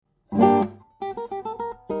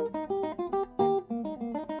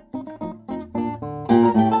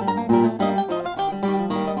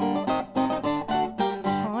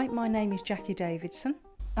Jacqui Davidson.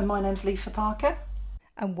 And my name's Lisa Parker.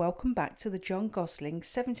 And welcome back to the John Gosling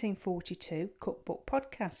 1742 Cookbook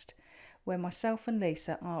podcast, where myself and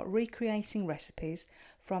Lisa are recreating recipes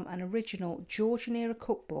from an original Georgian era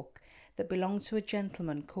cookbook that belonged to a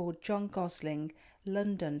gentleman called John Gosling,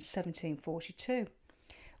 London 1742.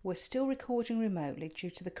 We're still recording remotely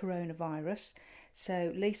due to the coronavirus,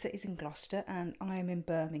 so Lisa is in Gloucester and I am in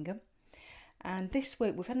Birmingham. And this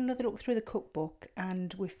week we've had another look through the cookbook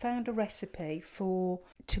and we've found a recipe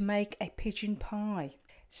to make a pigeon pie.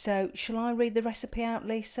 So shall I read the recipe out,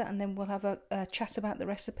 Lisa, and then we'll have a chat about the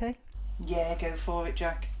recipe? Yeah, go for it,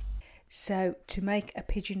 Jack. So to make a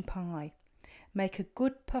pigeon pie, make a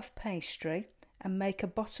good puff pastry and make a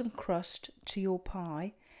bottom crust to your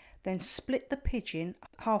pie. Then split the pigeon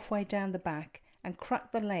halfway down the back and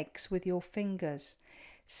crack the legs with your fingers.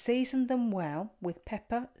 Season them well with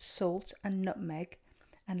pepper, salt and nutmeg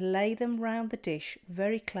and lay them round the dish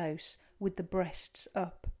very close with the breasts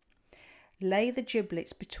up. Lay the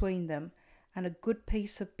giblets between them and a good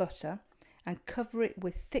piece of butter and cover it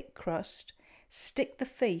with thick crust. Stick the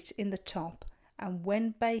feet in the top and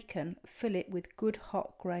when bacon, fill it with good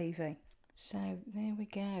hot gravy. So there we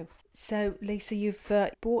go. So Lisa, you've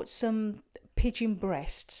bought some pigeon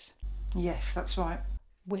breasts. Yes, that's right.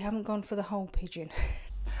 We haven't gone for the whole pigeon.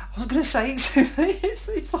 I was going to say,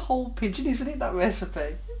 it's the whole pigeon, isn't it, that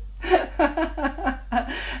recipe?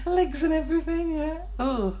 Legs and everything, yeah.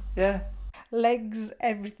 Oh, yeah. Legs,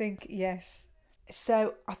 everything, yes.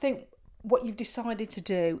 So I think what you've decided to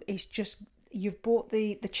do is you've bought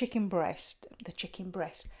the chicken breast.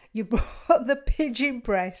 You bought the pigeon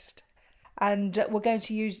breast. And we're going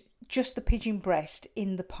to use just the pigeon breast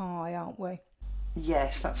in the pie, aren't we?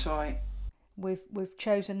 Yes, that's right. We've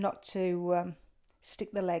chosen not to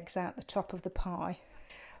stick the legs out the top of the pie,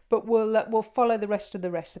 but we'll follow the rest of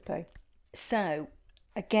the recipe. So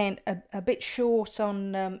again, a bit short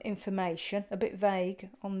on information, a bit vague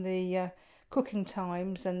on the cooking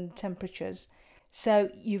times and temperatures.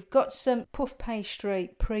 So you've got some puff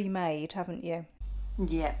pastry pre-made, haven't you?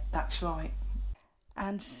 Yeah, that's right.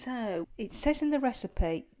 And so it says in the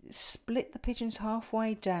recipe, split the pigeons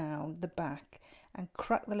halfway down the back and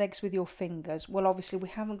crack the legs with your fingers. Well, obviously we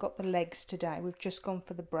haven't got the legs today. We've just gone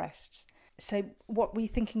for the breasts. So what were you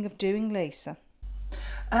thinking of doing, Lisa?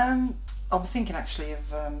 I'm thinking actually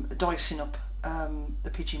of dicing up the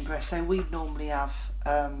pigeon breast. So we normally have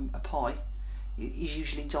a pie. It's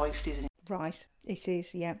usually diced, isn't it? Right, it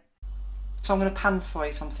is, yeah. So I'm going to pan fry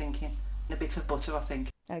it, I'm thinking. And a bit of butter, I think.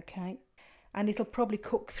 Okay. And it'll probably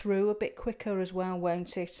cook through a bit quicker as well,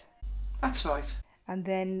 won't it? That's right. And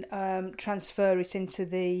then transfer it into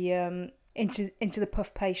the into the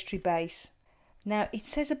puff pastry base. Now it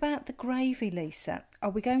says about the gravy, Lisa. Are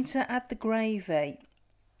we going to add the gravy?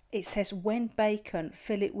 It says when bacon,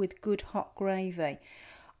 fill it with good hot gravy.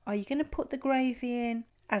 Are you going to put the gravy in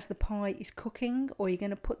as the pie is cooking, or are you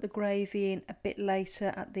going to put the gravy in a bit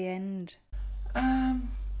later at the end? I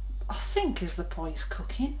think as the pie is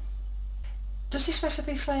cooking. Does this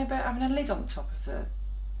recipe say about having a lid on the top of the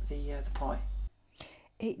pie?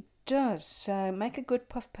 It does. So make a good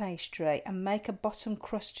puff pastry and make a bottom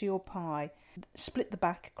crust to your pie. Split the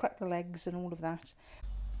back, crack the legs and all of that.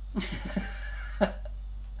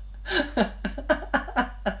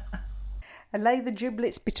 And lay the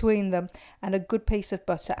giblets between them and a good piece of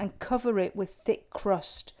butter and cover it with thick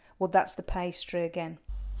crust. Well, that's the pastry again.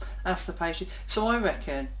 That's the pastry. So I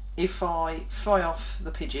reckon if I fry off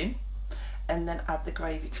the pigeon and then add the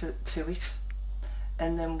gravy to it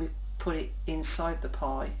and then we put it inside the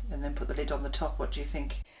pie and then put the lid on the top, what do you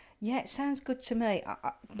think? Yeah, it sounds good to me,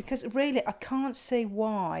 because really I can't see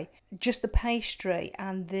why just the pastry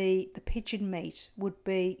and the pigeon meat would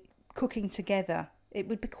be cooking together. It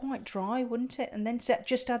would be quite dry, wouldn't it? And then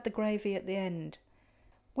just add the gravy at the end.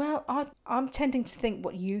 Well, I'm tending to think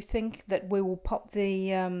what you think, that we will put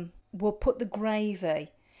the gravy.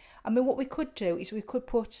 I mean, what we could do is we could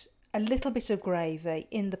put a little bit of gravy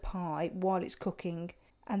in the pie while it's cooking,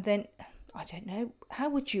 and then I don't know, how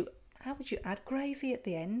would you add gravy at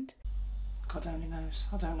the end? God only knows.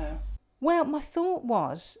 I don't know. Well, my thought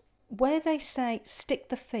was, where they say stick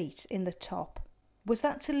the feet in the top, was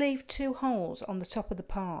that to leave 2 holes on the top of the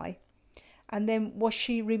pie? And then was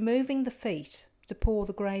she removing the feet to pour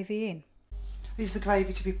the gravy in? Is the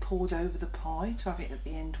gravy to be poured over the pie to have it at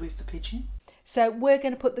the end with the pigeon? So we're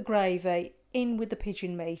going to put the gravy in with the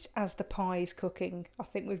pigeon meat as the pie is cooking. I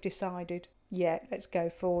think we've decided. Yeah, let's go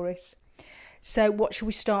for it. So what should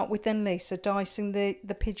we start with then, Lisa? Dicing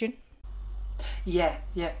the pigeon? Yeah,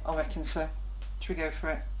 I reckon so. Should we go for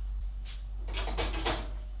it?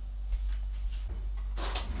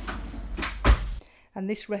 and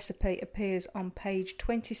this recipe appears on page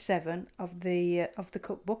 27 of the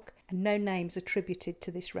cookbook, and no names attributed to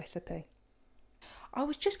this recipe. I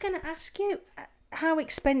was just going to ask you, how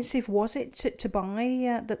expensive was it to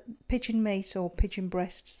buy the pigeon meat or pigeon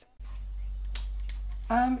breasts?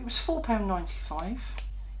 It was £4.95.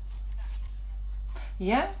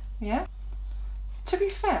 Yeah. To be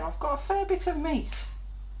fair, I've got a fair bit of meat.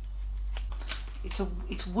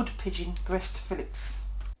 It's wood pigeon breast fillets.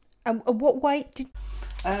 And what weight did?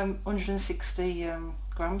 160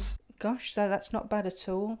 grams. Gosh, so that's not bad at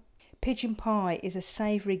all. Pigeon pie is a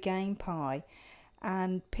savoury game pie,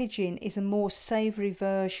 and pigeon is a more savoury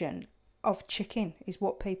version of chicken, is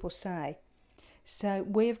what people say. So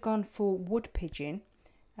we've gone for wood pigeon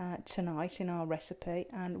tonight in our recipe,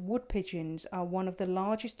 and wood pigeons are one of the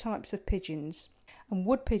largest types of pigeons, and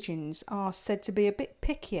wood pigeons are said to be a bit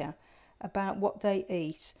pickier about what they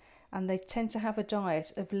eat, and they tend to have a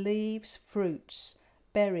diet of leaves, fruits,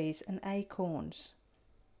 berries and acorns.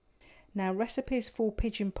 Now, recipes for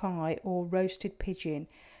pigeon pie or roasted pigeon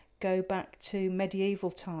go back to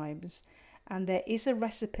medieval times, and there is a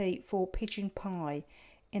recipe for pigeon pie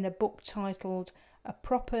in a book titled A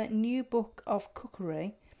Proper New Book of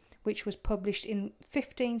Cookery, which was published in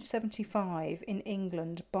 1575 in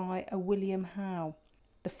England by a William Howe.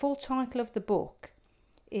 The full title of the book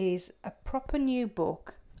is A Proper New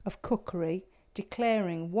Book of Cookery,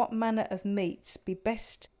 declaring what manner of meats be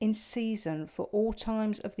best in season for all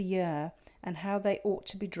times of the year, and how they ought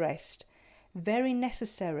to be dressed, very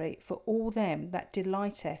necessary for all them that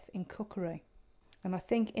delighteth in cookery. And I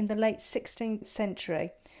think in the late 16th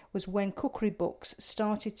century was when cookery books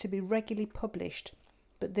started to be regularly published,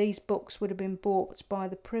 but these books would have been bought by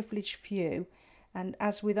the privileged few, and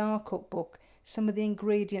as with our cookbook, some of the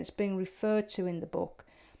ingredients being referred to in the book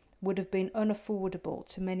would have been unaffordable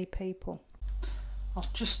to many people.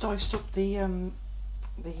 I've just diced up the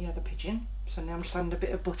pigeon, so now I'm just adding a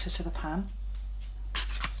bit of butter to the pan.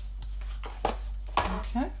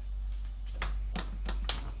 Okay.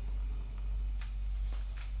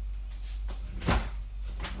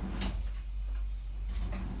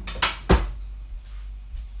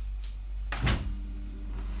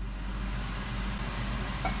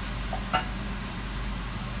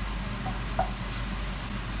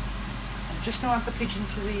 I'm just going to add the pigeon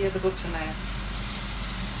to the butter now.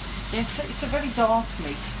 It's a very dark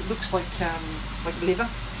meat. It looks like liver.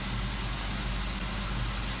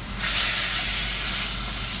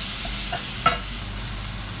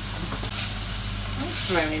 It's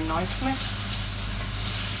browning nicely.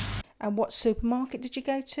 And what supermarket did you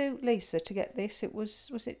go to, Lisa, to get this? It was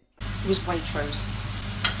it? It was Waitrose.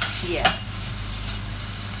 Yeah.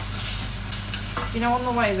 You know, on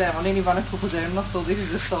the way there, I nearly ran a couple down and I thought, this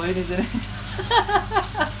is a sign, isn't it?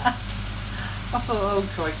 I thought, oh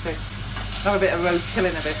crikey, have a bit of roadkill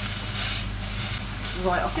in a bit.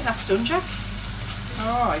 Right, I think that's done, Jack.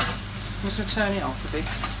 Alright, I'm just going to turn it off a bit.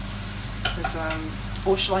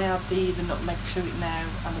 Or shall I add the nutmeg to it now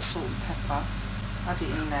and the salt and pepper? Add it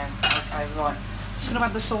in now. Okay, right. I'm just going to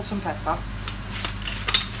add the salt and pepper.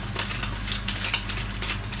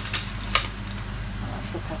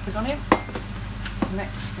 That's the pepper gone in.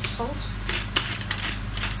 Next, the salt.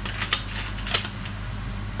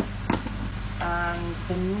 And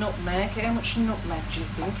the nutmeg. How much nutmeg do you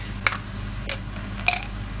think?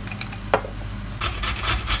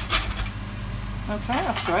 Okay,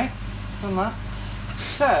 that's great. Done that.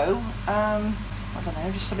 So, I don't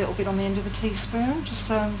know, just a little bit on the end of a teaspoon, just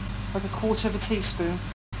like a quarter of a teaspoon.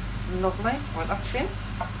 Lovely. Right, that's in.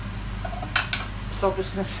 So I'm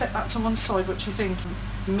just going to set that to one side. What do you think?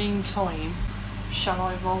 Meantime, shall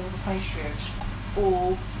I roll the pastry out,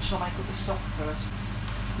 or shall I make up the stock first?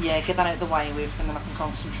 Yeah, get that out of the way with, and then I can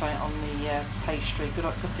concentrate on the pastry. Good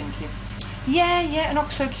thinking. Yeah, an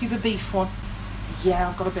OXO cube of beef one. Yeah,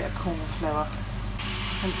 I've got a bit of corn flour.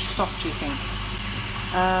 How much stock do you think?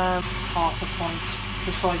 Half a pint,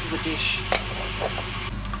 the size of the dish.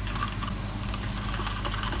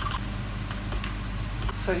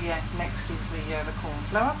 So yeah, next is the corn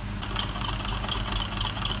flour.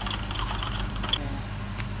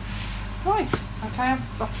 Yeah. Right, okay,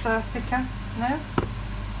 that's thicker now.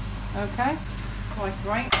 Okay, right,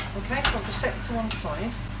 great. Okay, so I'll just set it to one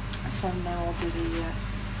side. So now I'll do the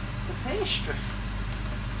pastry.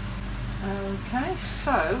 Okay,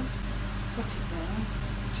 so put it down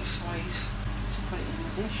to size to put it in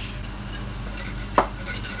the dish.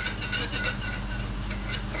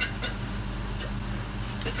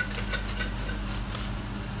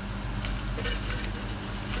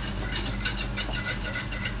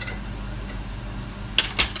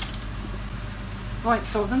 Right,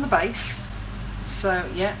 so I've done the base. So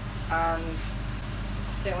yeah, and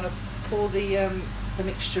think I want to pour the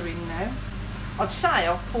mixture in now. I'd say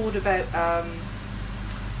I've poured about a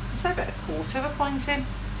quarter of a pint in.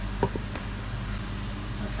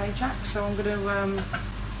 Okay, Jack. So I'm going to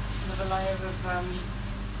another layer of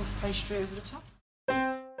puff pastry over the top.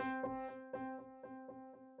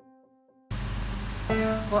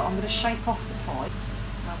 Well, I'm going to shape off the pie.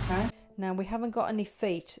 Okay. Now, we haven't got any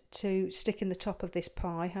feet to stick in the top of this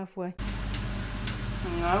pie, have we?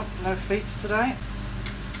 No feet today.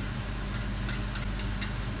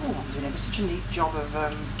 Oh, I'm doing ever such a neat job of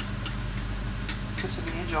cutting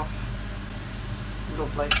the edge off.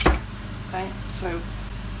 Lovely. Okay, so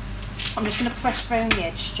I'm just going to press round the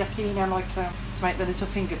edge, Jackie, you know, like to make the little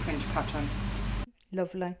fingerprint pattern.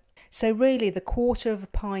 Lovely. So really, the quarter of a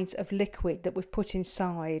pint of liquid that we've put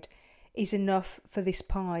inside is enough for this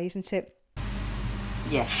pie, isn't it?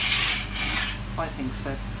 Yes, I think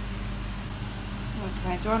so.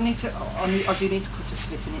 Okay, do I need to... I do need to cut a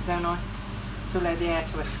slit in it, don't I? To allow the air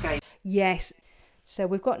to escape. Yes. So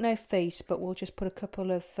we've got no feet, but we'll just put a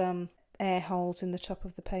couple of air holes in the top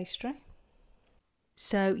of the pastry.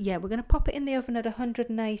 So, yeah, we're going to pop it in the oven at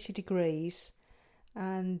 180 degrees.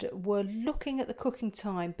 And we're looking at the cooking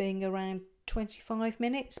time being around 25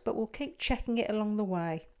 minutes, but we'll keep checking it along the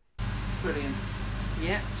way. Brilliant.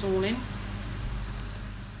 Yeah, it's all in.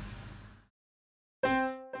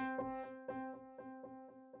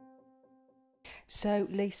 So,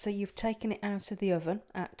 Lisa, you've taken it out of the oven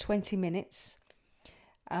at 20 minutes.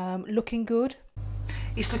 Looking good?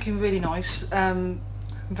 It's looking really nice.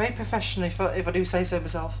 Very professional, if I do say so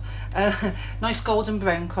myself. Nice golden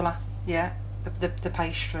brown colour, yeah, the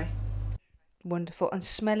pastry. Wonderful. And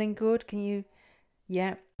smelling good? Can you...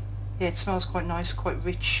 Yeah. Yeah, it smells quite nice, quite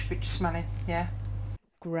rich smelling, yeah.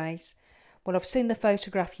 Great. Well, I've seen the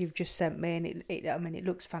photograph you've just sent me, and it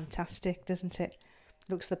looks fantastic, doesn't it?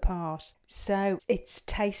 Looks the part. So it's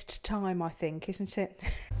taste time, I think, isn't it?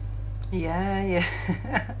 Yeah.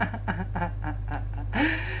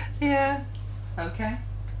 Yeah. Okay.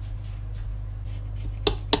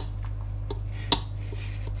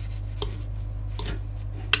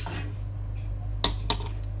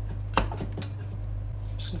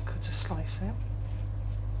 Just going to cut a slice out.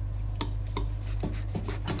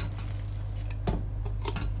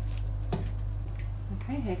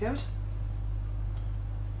 Okay, here goes.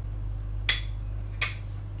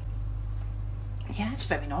 Yeah, it's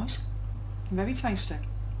very nice. Very tasty. And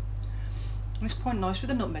it's quite nice with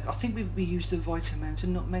the nutmeg. I think we used the right amount of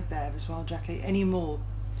nutmeg there as well, Jackie. Any more,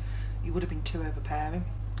 it would have been too overpowering.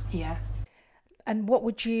 Yeah. And what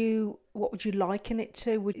would you liken it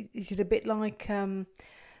to? Is it a bit like a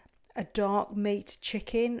dark meat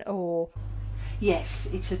chicken, or? Yes,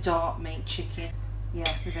 it's a dark meat chicken.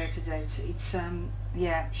 Yeah, without a doubt. It's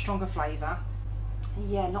stronger flavour.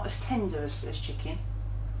 Yeah, not as tender as chicken.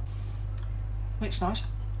 It's nice.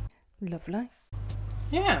 Lovely.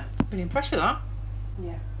 Yeah, really impressed with that.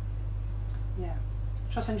 Yeah.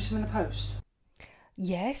 Shall I send you some in the post?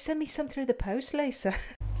 Yeah, send me some through the post, Lisa.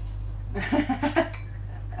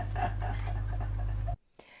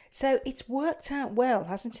 So it's worked out well,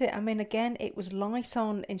 hasn't it? I mean, again, it was light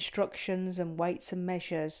on instructions and weights and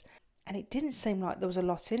measures, and it didn't seem like there was a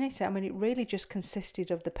lot in it. I mean, it really just consisted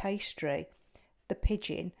of the pastry, the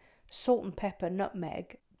pigeon, salt and pepper,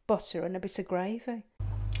 nutmeg, butter and a bit of gravy.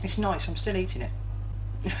 It's nice, I'm still eating it.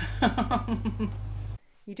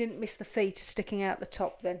 You didn't miss the feet sticking out the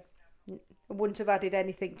top then? I wouldn't have added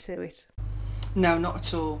anything to it? No, not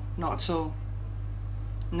at all. Not at all.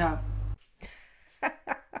 No.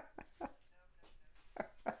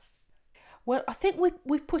 Well, I think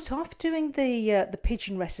we put off doing the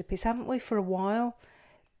pigeon recipes, haven't we, for a while?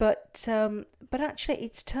 But actually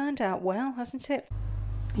it's turned out well, hasn't it?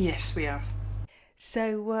 Yes, we have.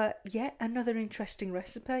 So, another interesting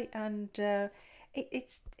recipe, and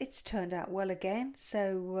it's turned out well again.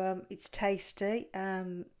 So it's tasty,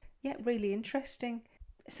 really interesting.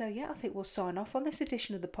 So, I think we'll sign off on this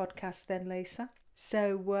edition of the podcast then, Lisa.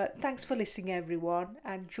 So thanks for listening, everyone,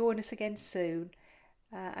 and join us again soon.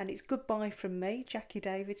 And it's goodbye from me, Jacqui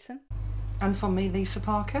Davidson. And from me, Lisa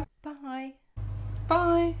Parker. Bye.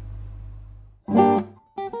 Bye.